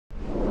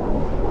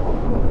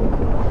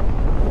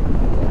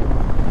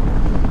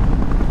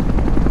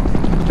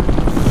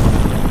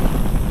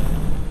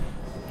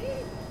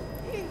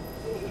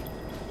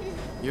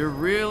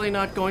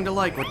probably not going to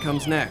like what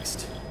comes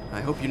next. I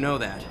hope you know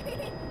that.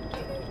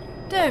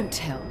 Don't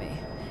tell me.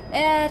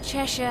 Air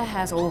Cheshire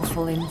has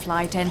awful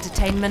in-flight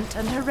entertainment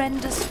and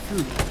horrendous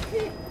food.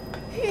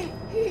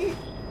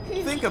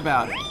 Think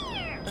about it.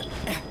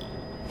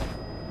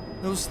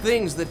 Those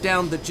things that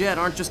downed the jet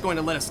aren't just going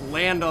to let us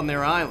land on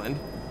their island.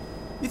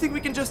 You think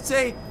we can just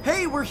say,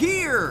 "Hey, we're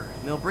here!"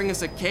 and they'll bring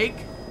us a cake?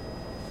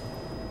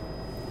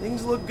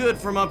 Things look good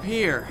from up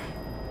here.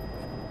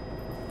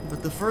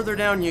 But the further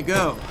down you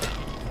go,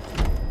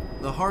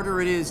 the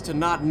harder it is to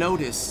not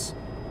notice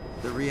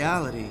the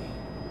reality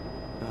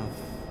of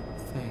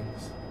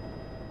things.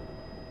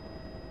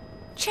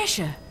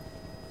 Cheshire,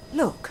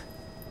 look.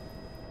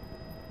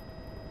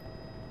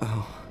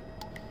 Oh,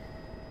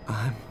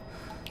 I'm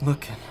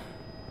looking.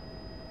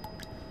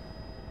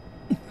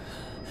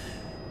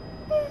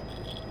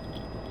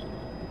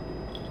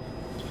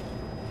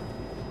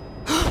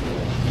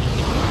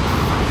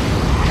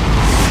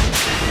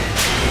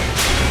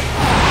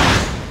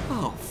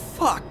 Oh,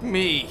 fuck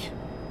me.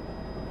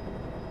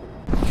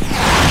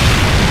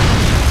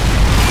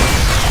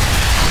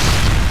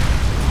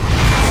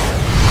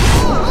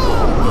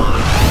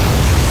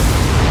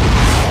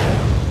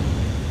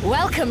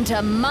 Welcome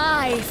to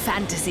my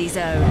fantasy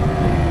zone.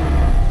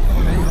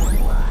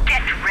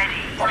 Get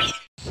ready.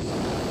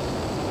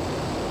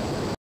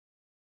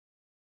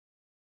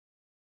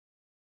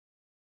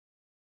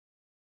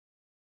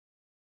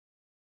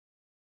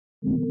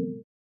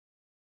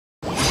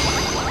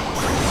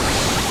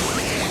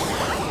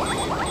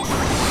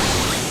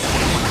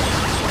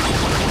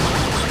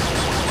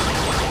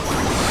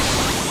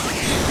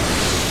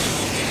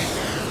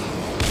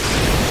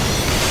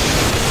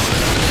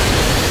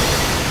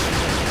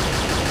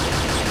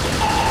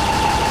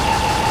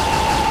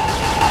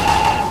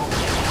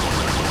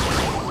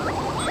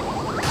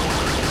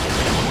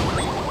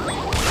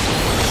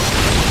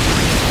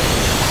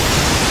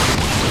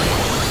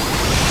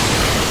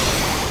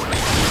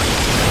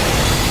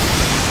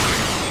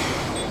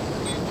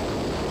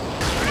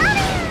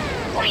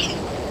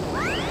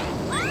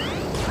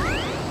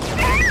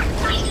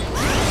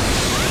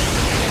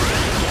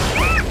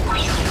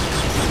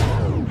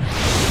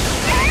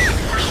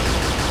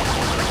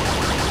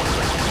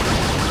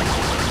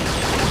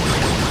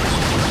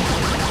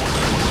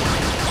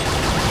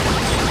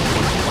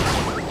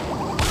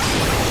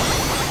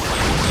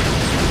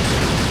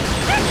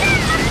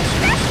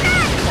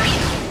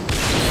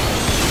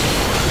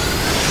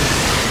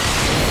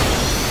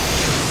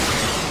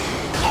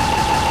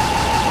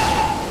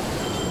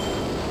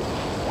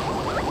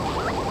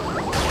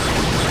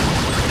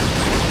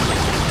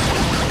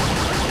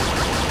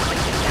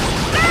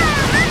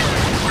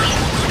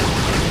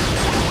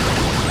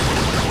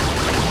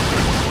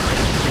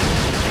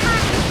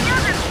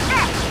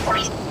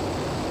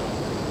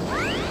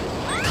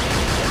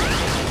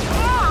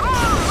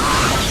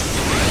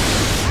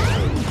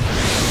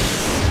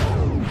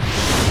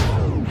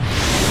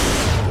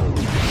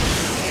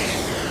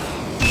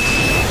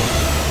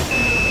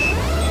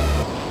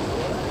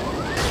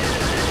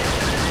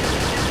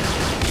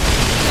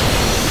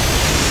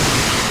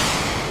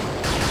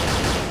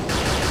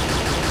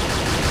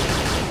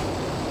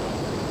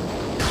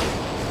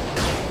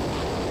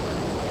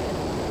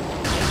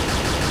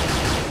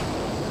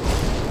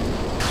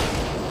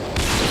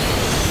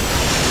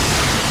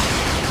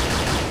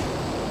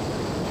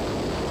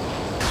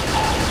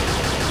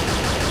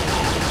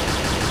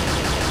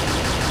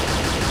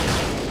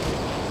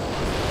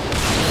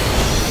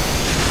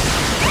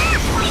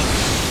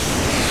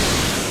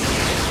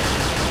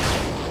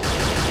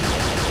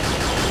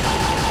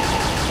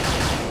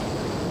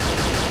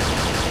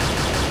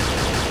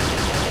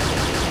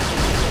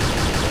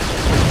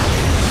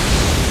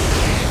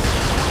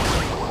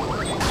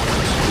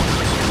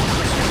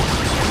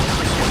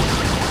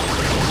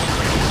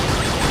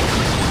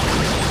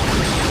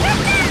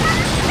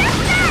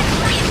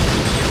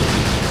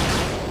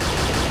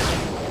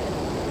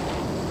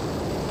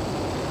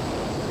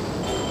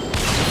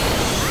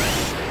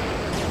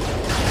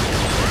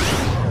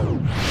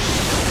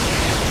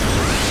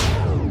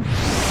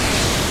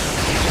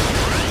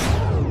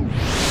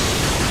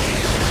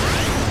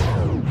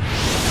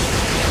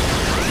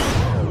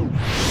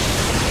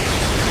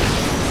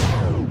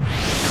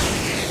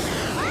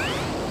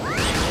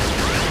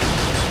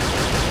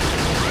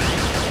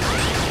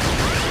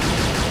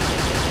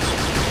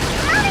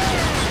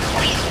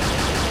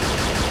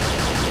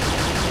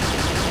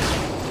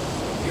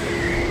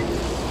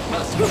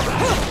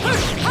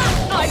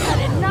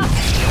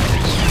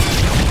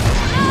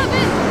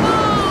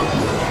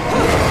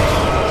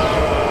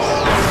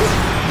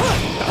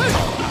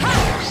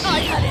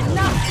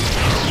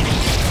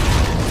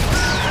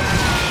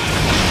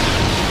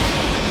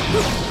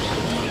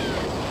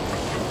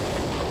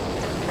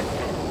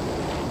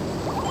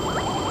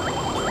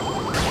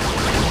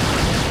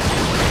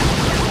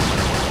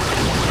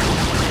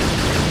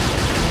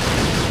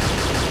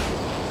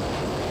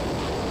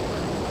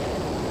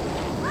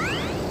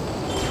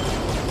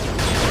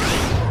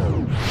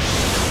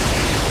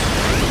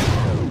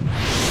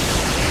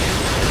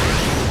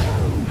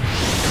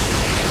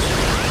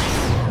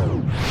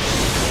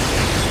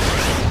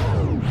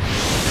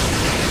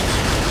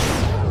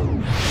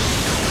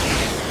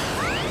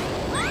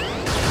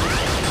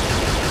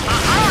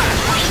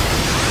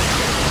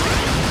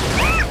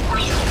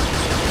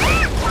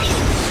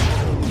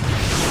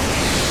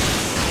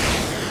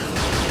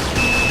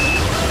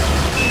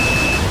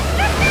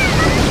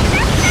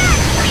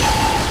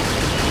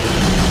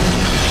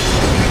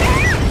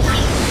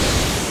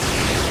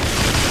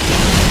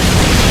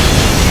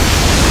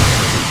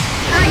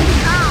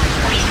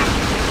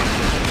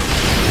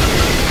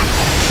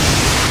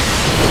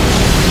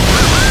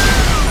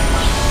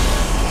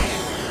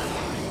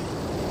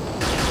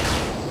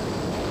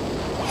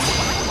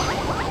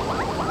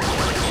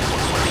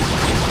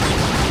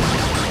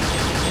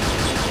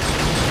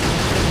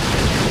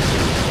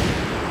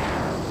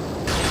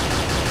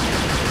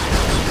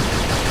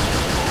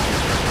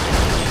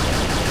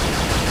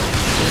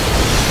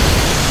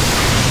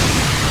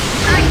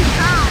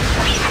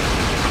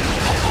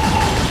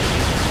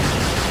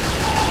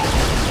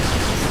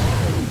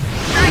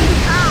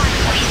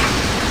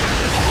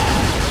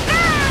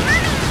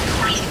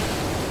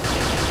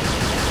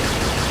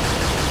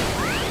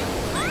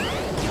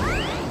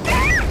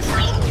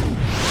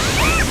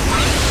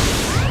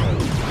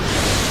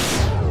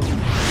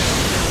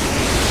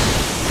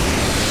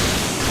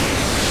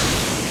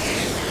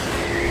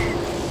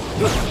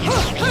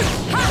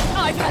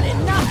 I've had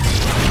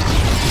enough!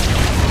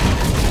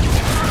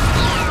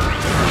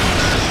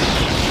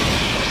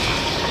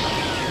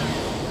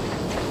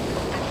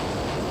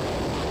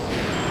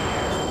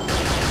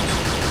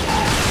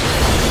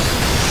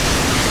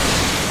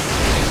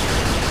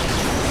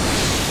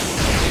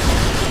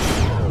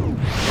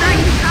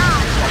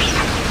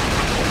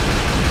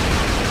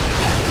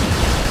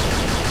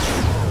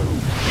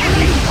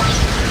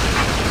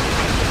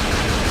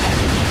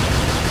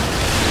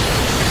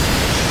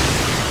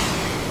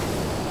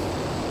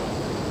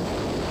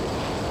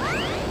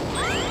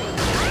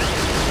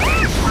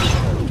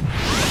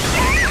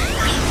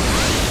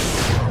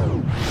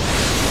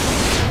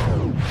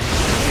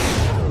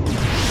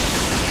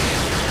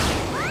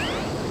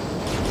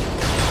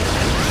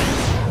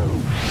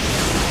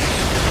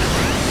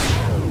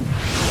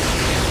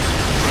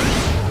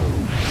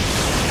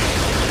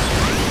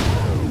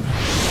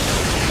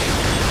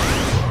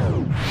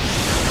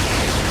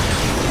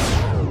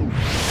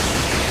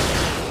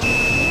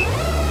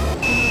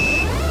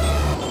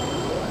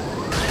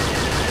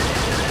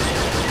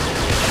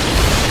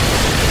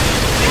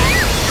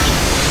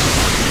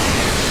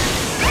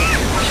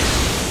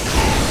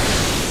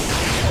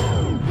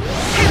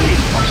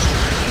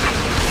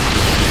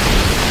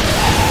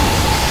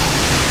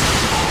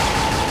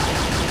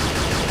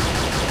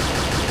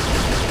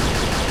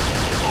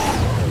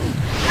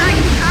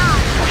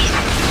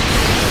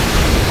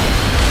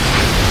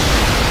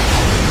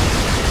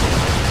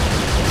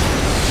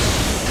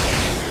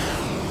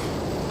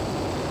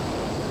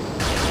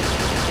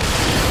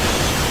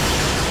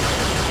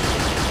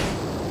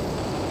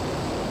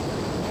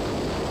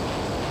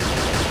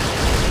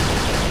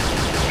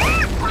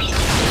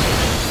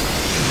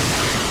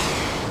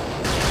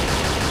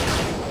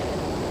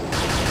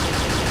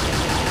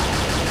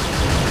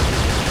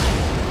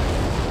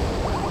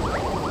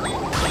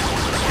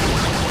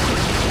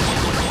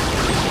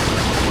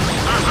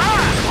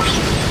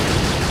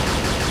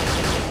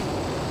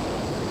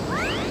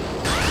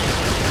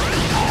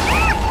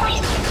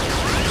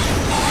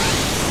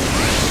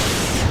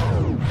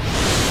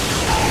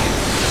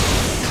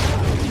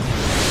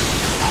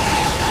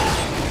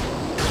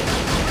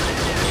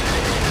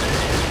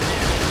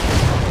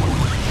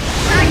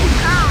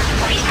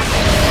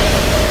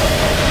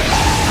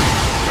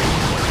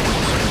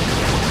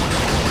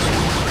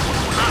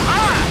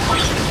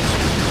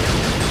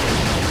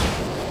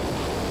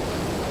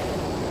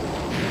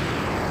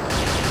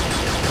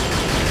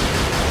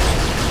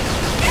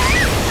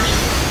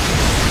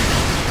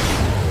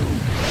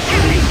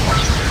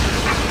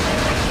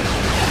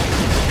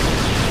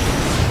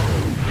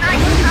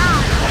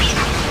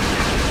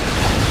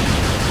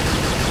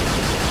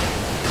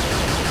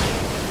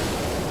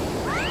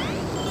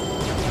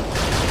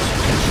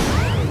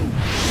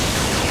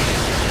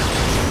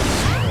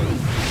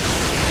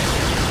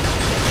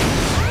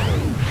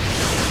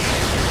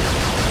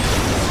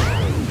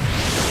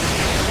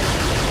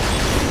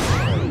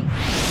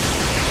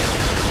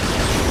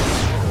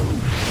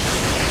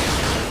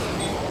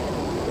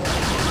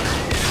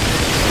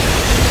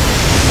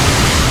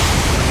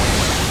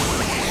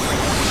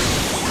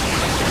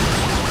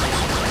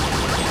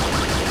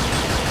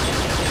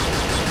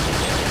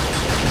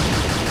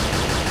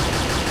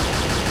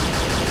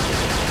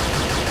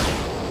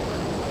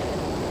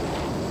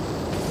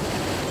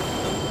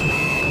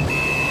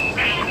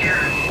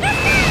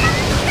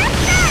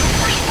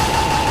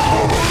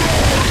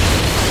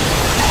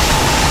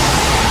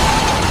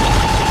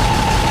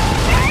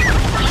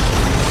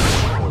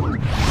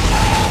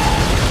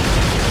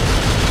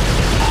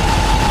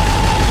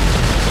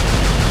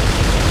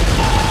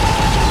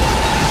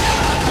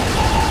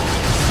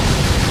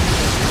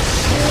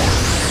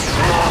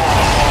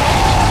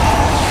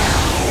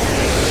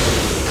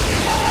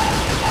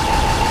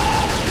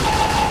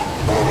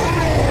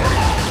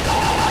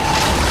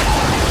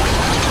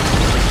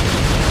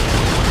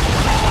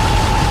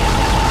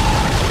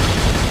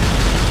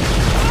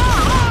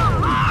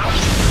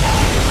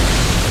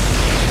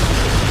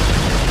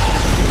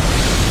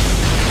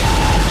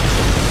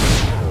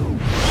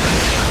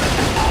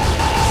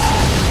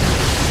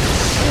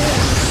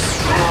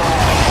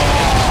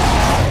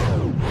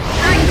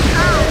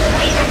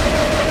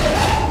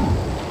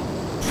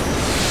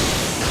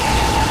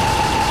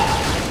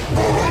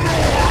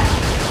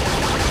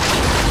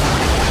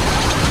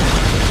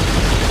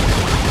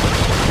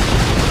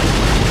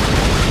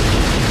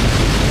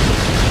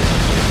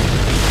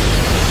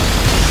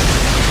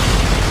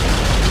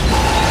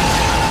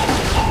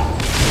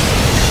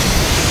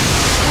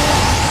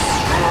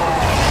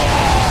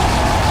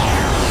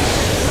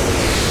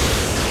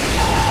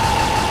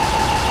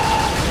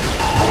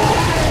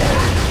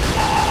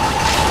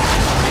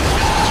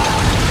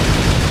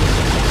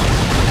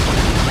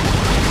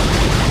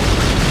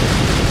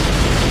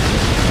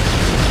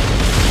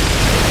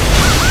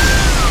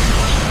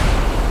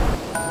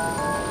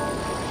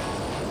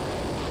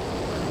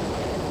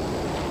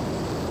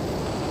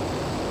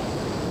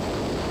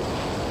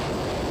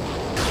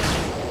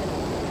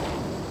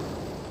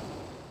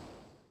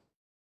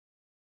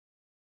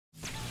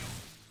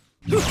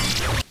 It's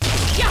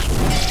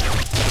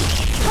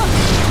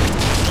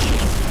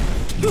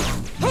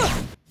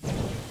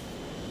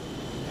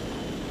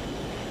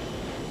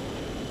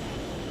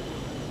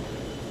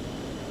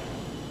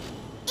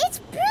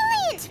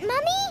brilliant, Mummy!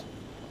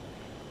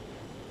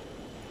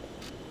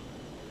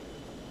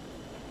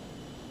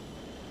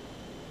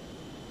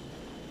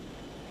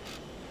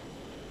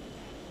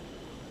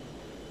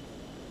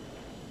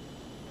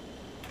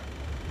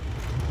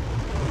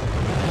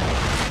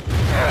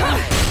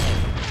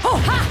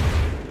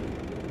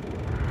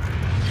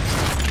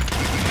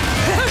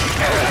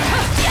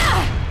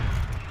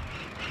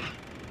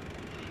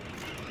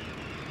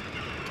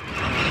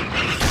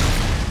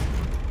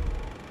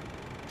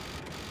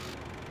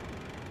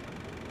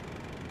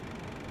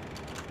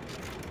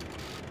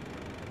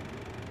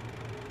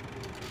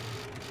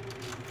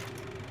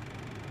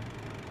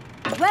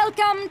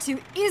 Welcome to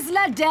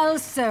Isla del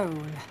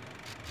Sol.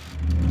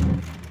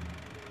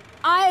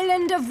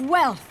 Island of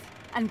wealth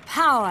and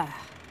power.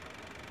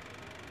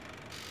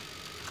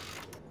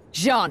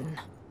 Jean,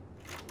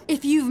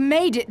 if you've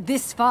made it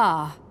this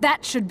far,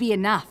 that should be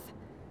enough.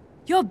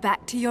 You're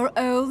back to your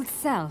old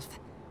self.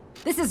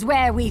 This is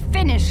where we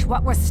finish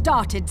what was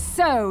started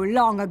so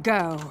long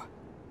ago.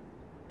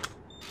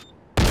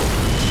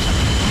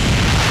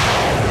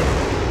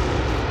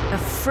 A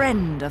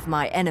friend of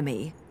my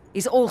enemy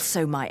is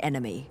also my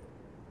enemy,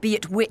 be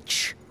it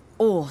witch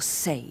or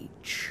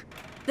sage.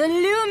 The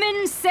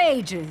Lumen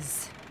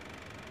Sages.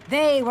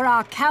 They were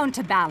our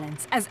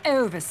counterbalance as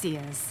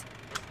overseers.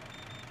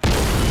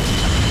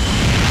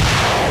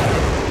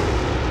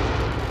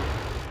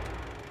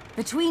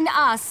 Between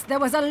us, there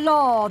was a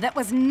law that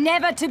was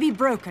never to be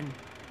broken.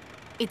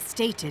 It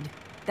stated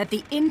that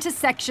the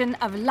intersection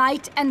of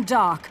light and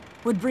dark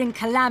would bring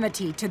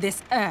calamity to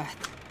this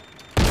earth.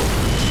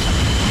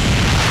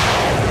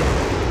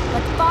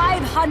 But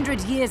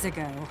 500 years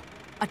ago,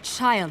 a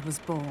child was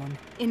born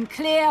in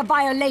clear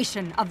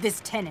violation of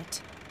this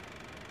tenet.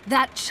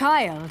 That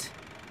child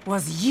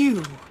was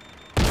you.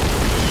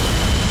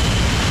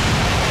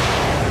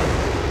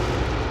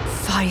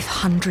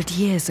 500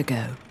 years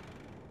ago.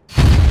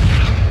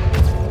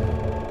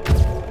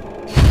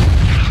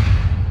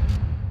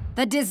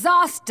 The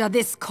disaster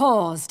this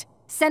caused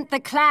sent the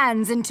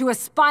clans into a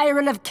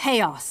spiral of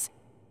chaos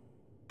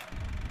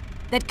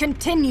that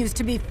continues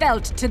to be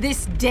felt to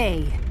this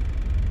day.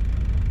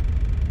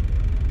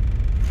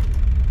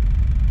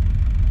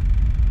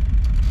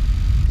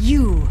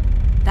 You,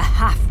 the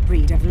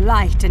half-breed of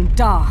light and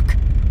dark,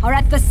 are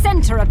at the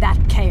center of that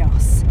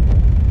chaos.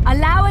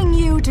 Allowing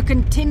you to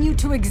continue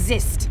to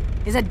exist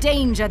is a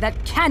danger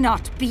that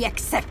cannot be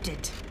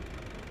accepted.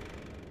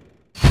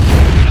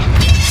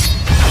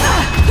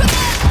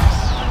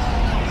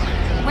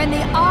 When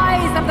the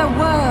eyes of the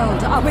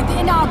world are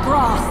within our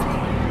grasp,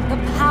 the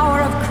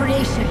power of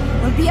creation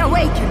will be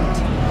awakened.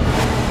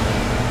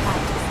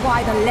 That is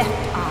why the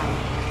left eye,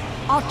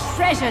 our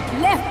treasured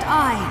left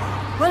eye,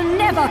 will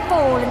never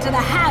fall into the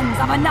hands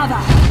of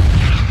another.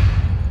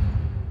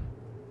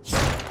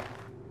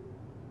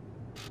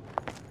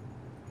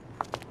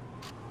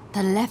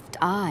 The left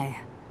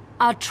eye,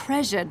 our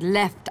treasured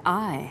left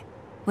eye,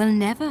 will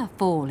never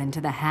fall into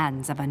the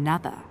hands of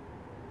another.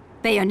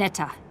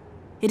 Bayonetta,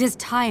 it is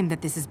time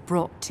that this is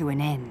brought to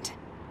an end.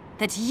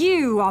 That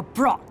you are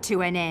brought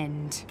to an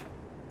end.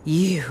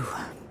 You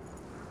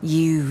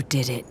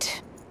did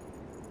it.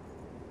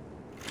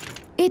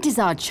 It is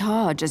our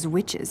charge as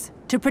witches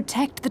to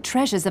protect the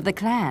treasures of the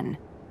clan,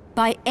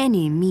 by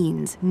any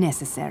means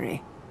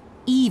necessary.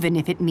 Even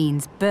if it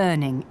means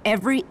burning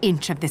every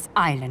inch of this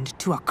island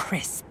to a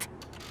crisp.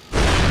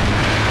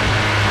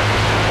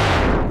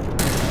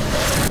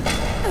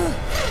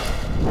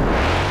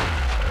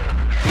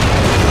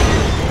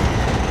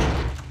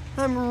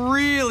 I'm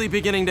really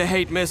beginning to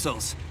hate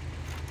missiles.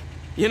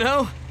 You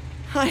know,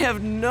 I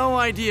have no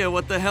idea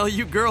what the hell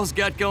you girls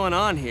got going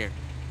on here.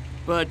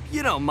 But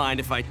you don't mind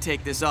if I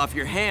take this off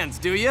your hands,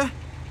 do you?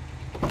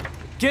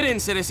 Get in,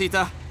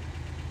 Cerecita.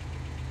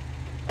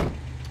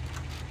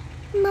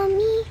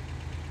 Mommy?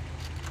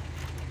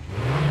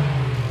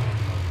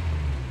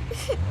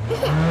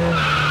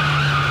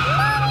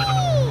 Mommy!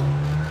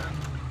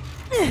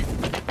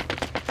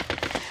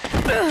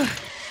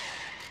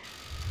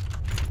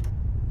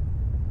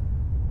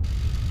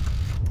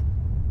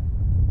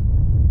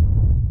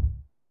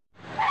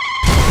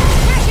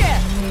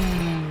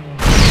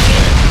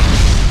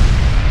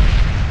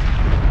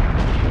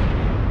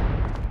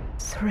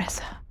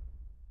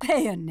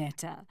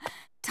 Bayonetta,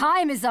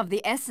 time is of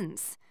the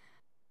essence.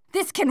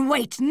 This can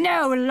wait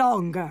no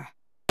longer.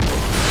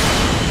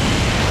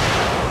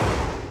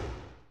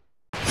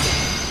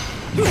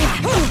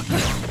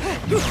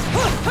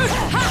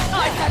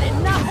 I've had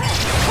enough!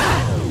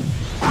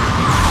 I've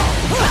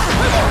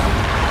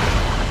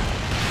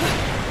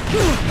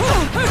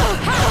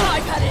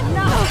had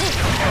enough!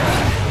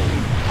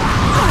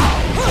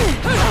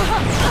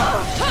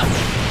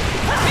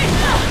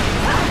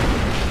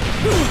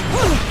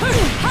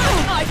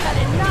 I've had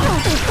enough!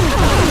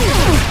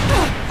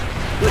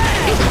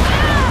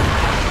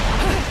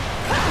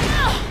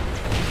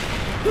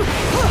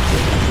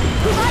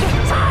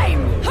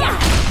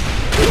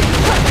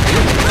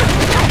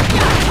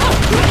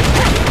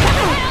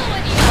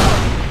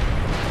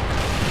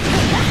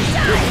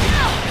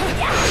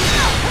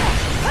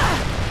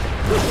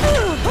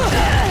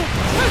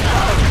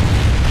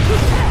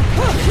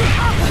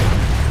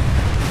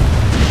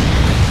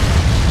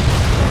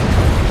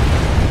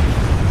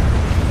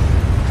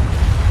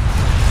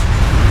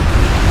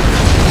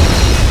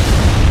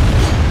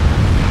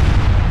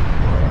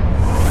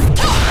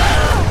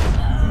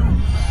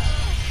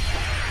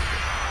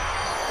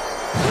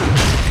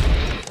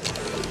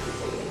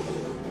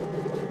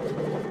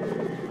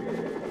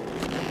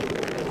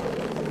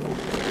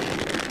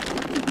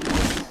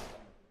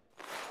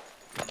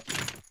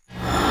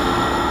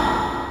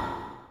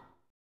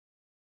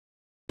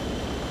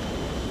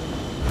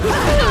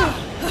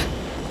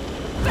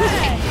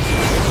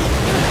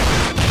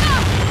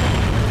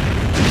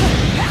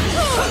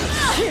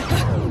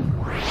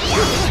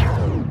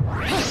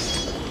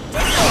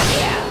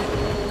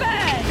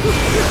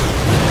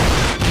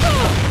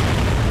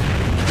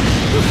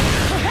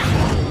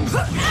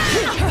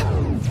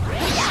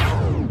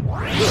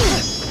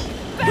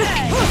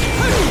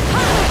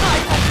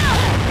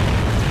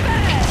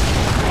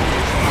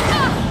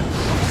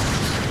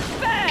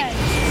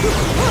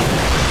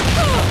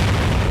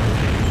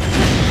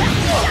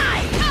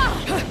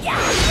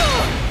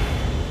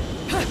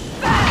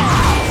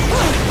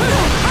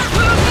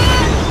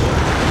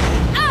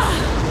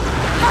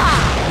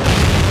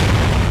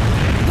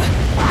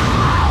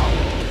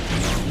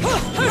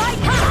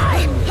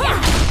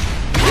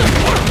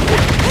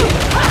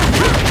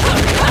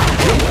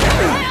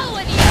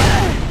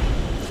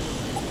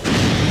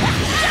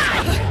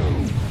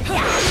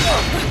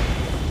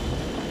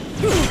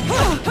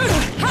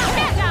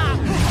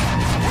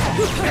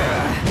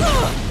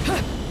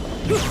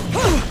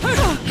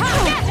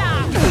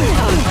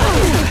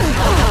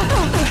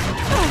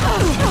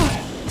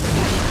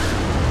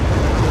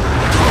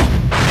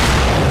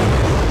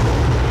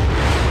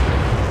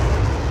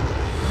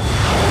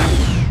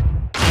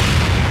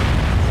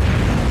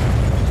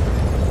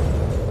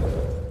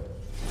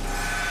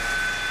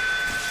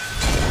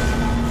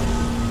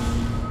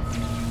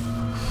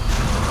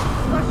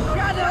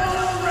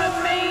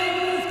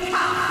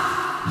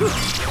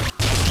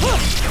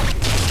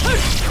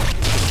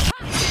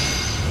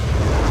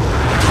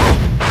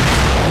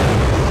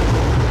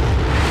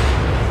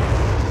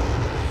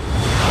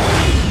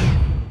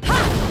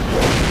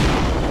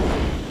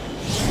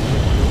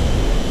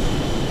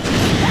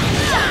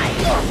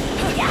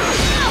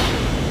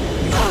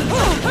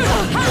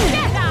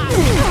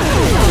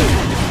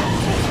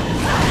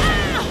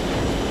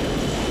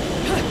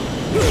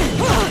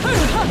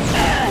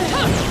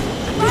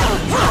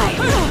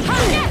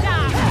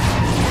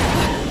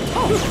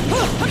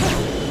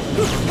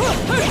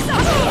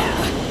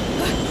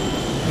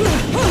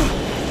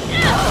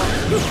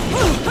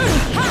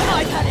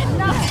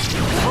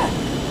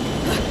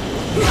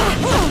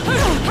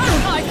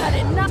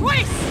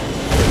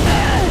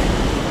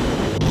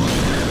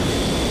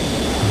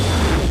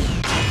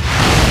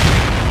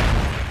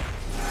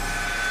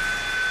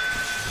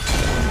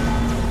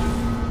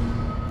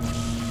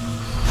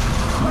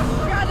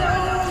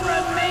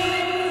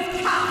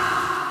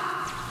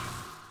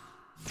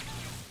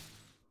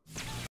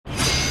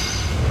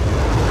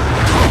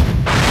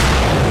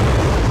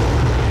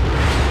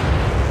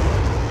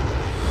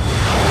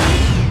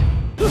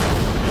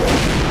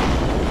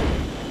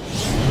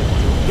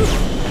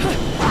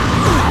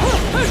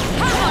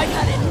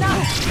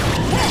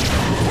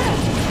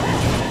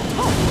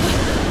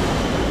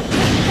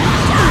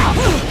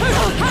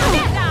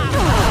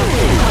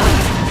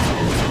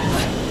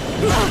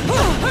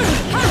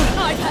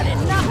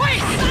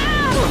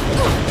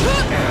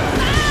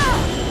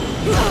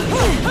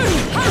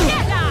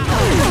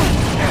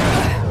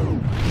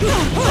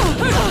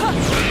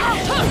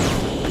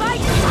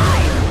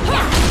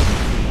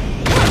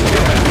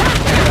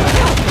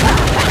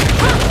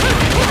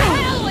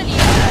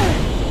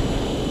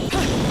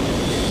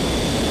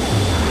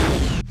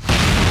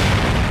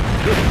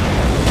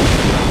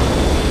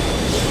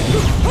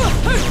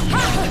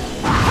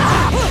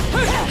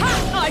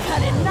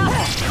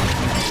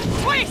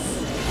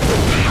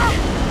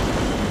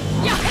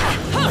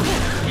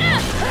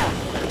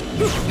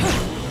 I've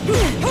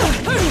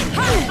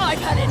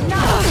had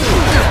enough!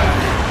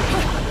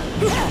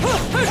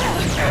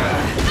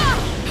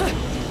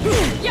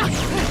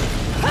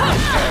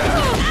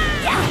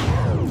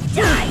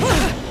 Die!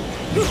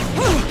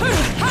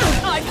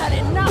 I've had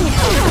enough!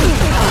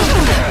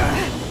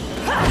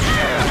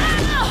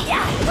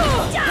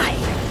 Die!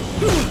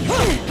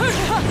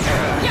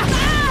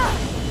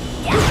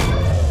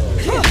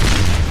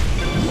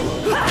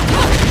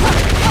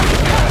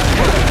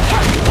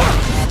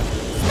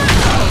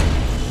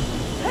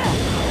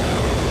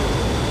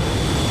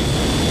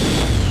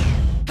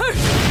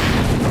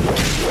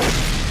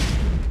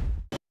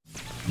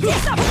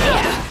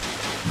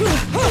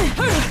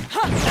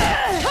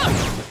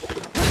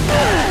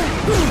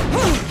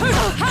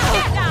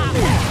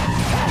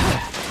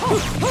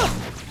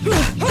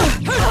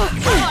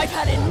 I've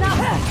had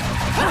enough!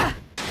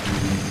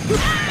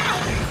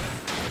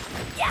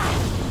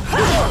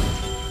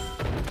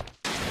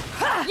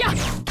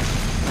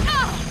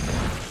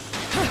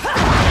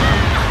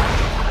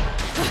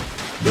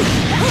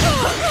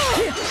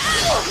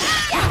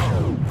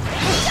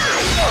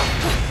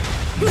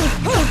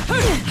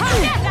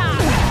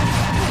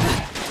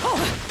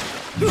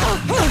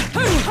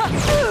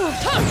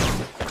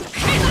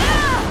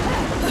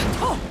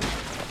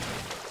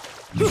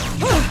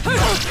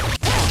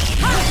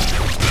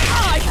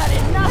 I've had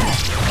enough!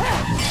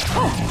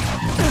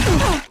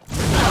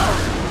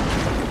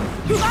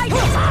 My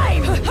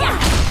time!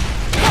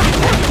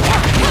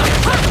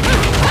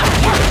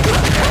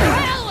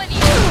 Hell with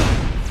you!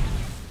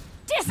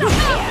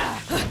 Disappear!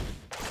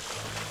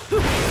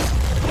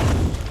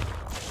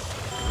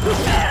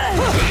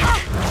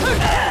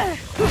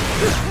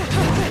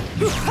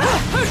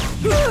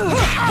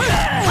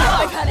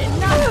 I've had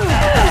enough!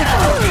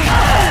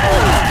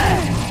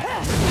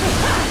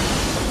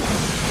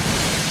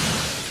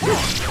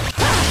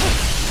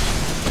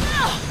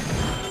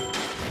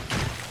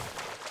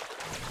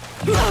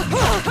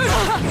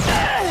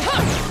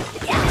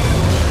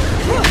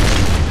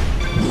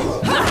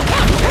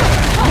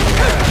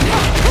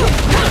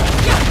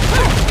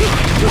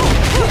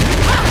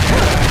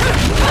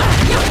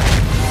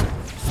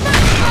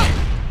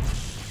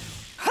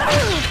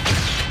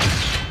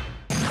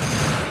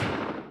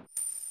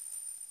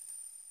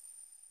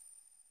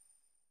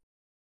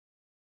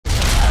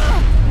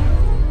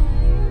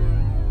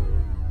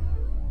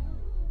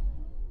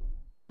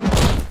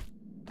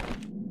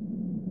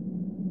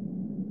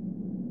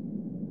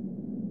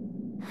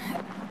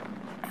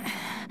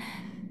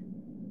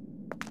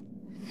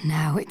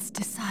 Now it's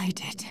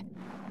decided.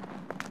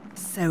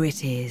 So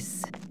it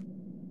is.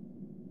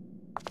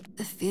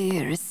 The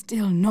fear is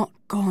still not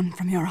gone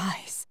from your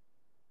eyes.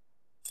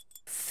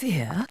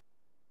 Fear?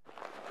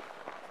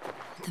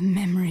 The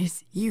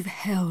memories you've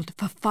held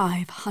for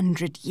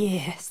 500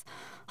 years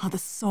are the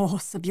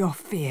source of your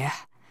fear.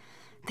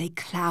 They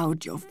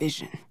cloud your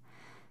vision.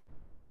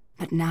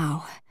 But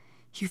now,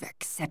 you've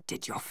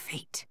accepted your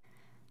fate.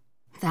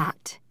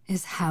 That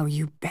is how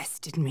you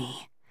bested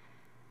me.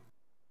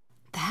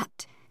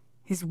 That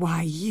is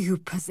why you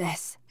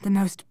possess the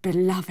most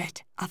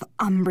beloved of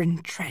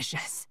Umbran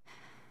treasures.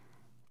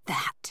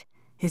 That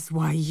is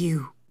why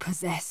you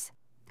possess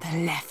the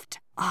left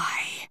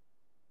eye.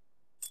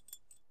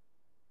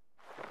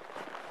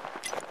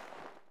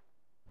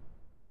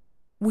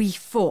 We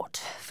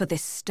fought for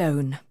this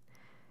stone,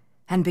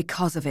 and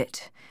because of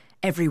it,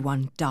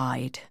 everyone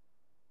died.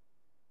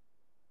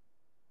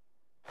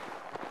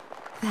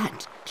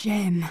 That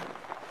gem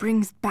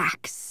brings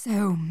back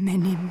so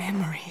many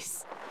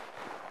memories.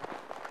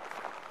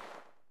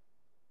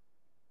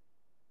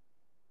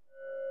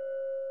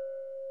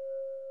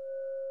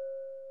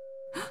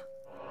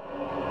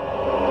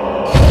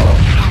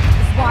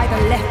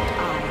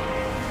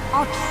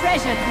 Our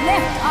treasured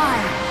left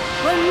eye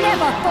will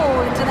never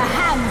fall into the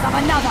hands of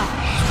another.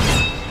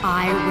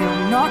 I will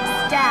not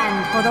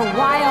stand for the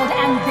wild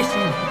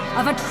ambition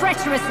of a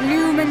treacherous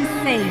Lumen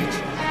sage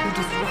who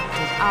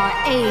disrupted our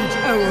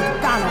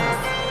age-old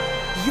balance.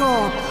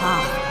 Your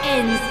path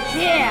ends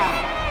here.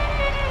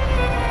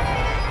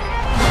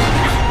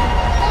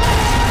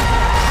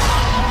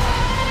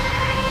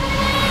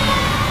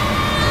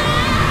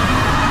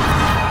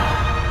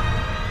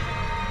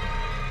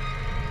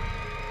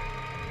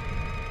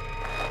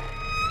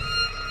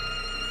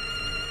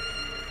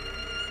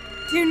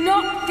 Do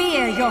not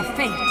fear your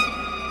fate.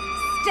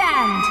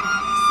 Stand,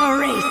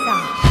 Theresa.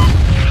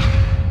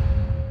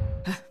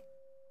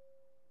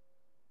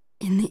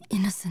 In the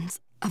innocence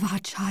of our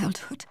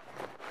childhood,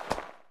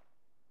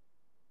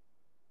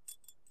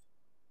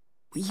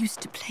 we used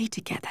to play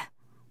together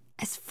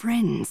as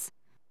friends.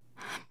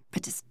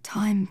 But as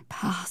time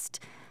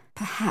passed,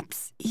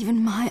 perhaps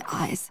even my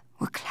eyes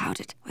were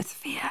clouded with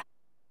fear.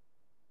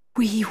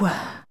 We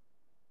were.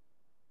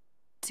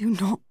 Do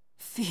not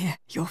fear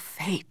your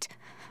fate.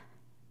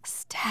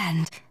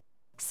 Stand,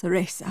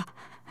 Theresa.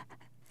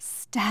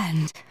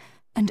 Stand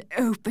and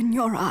open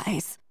your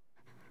eyes.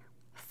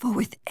 For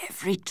with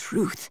every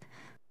truth,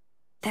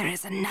 there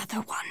is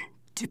another one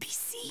to be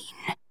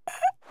seen.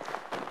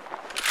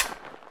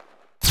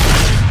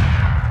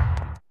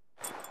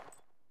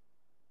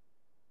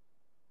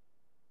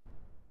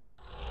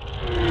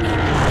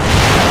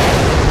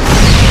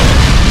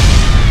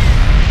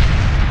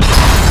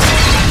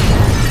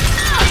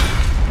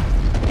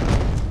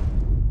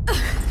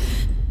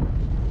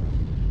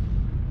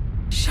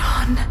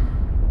 done.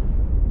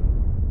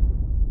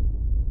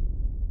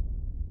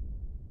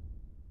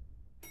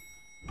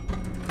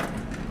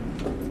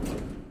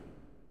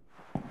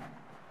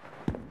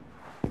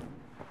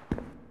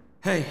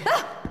 Hey,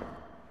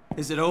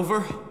 is it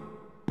over?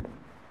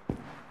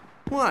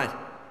 What?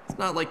 It's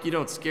not like you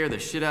don't scare the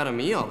shit out of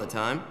me all the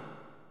time.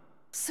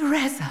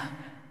 Cereza.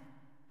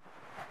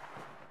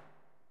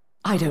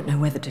 I don't know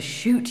whether to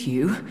shoot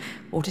you,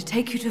 or to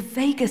take you to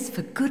Vegas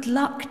for good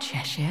luck,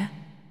 Cheshire.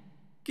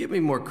 Give me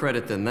more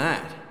credit than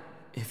that.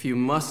 If you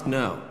must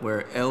know,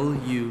 where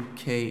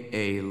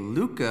L-U-K-A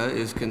Luca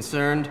is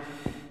concerned,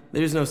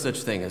 there's no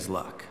such thing as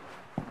luck.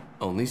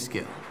 Only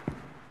skill.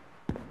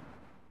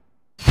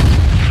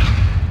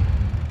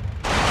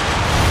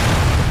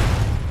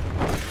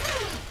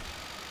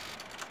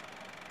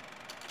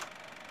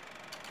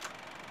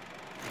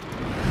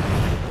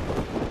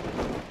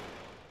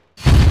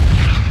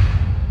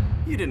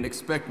 You didn't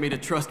expect me to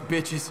trust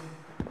bitches.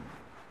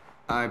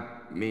 I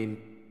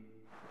mean,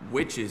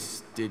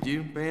 witches, did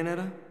you,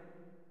 Bayonetta?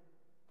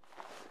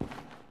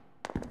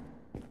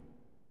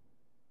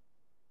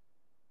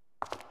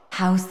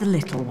 How's the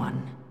little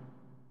one?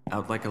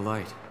 Out like a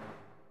light.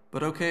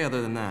 But okay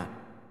other than that.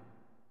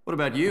 What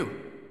about you?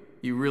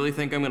 You really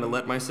think I'm gonna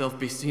let myself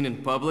be seen in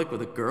public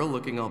with a girl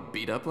looking all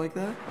beat up like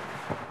that?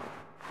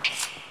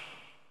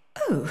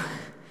 Oh.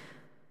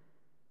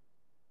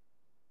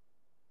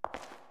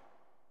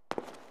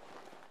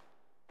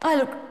 I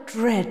look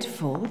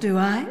dreadful, do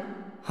I?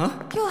 Huh?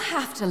 You'll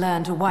have to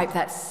learn to wipe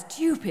that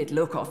stupid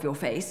look off your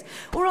face,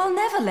 or I'll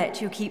never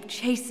let you keep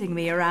chasing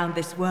me around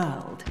this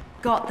world.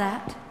 Got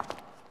that?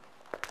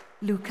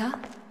 Luca?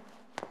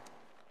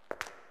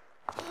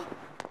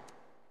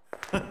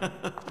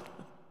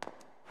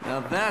 Now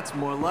that's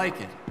more like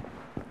it.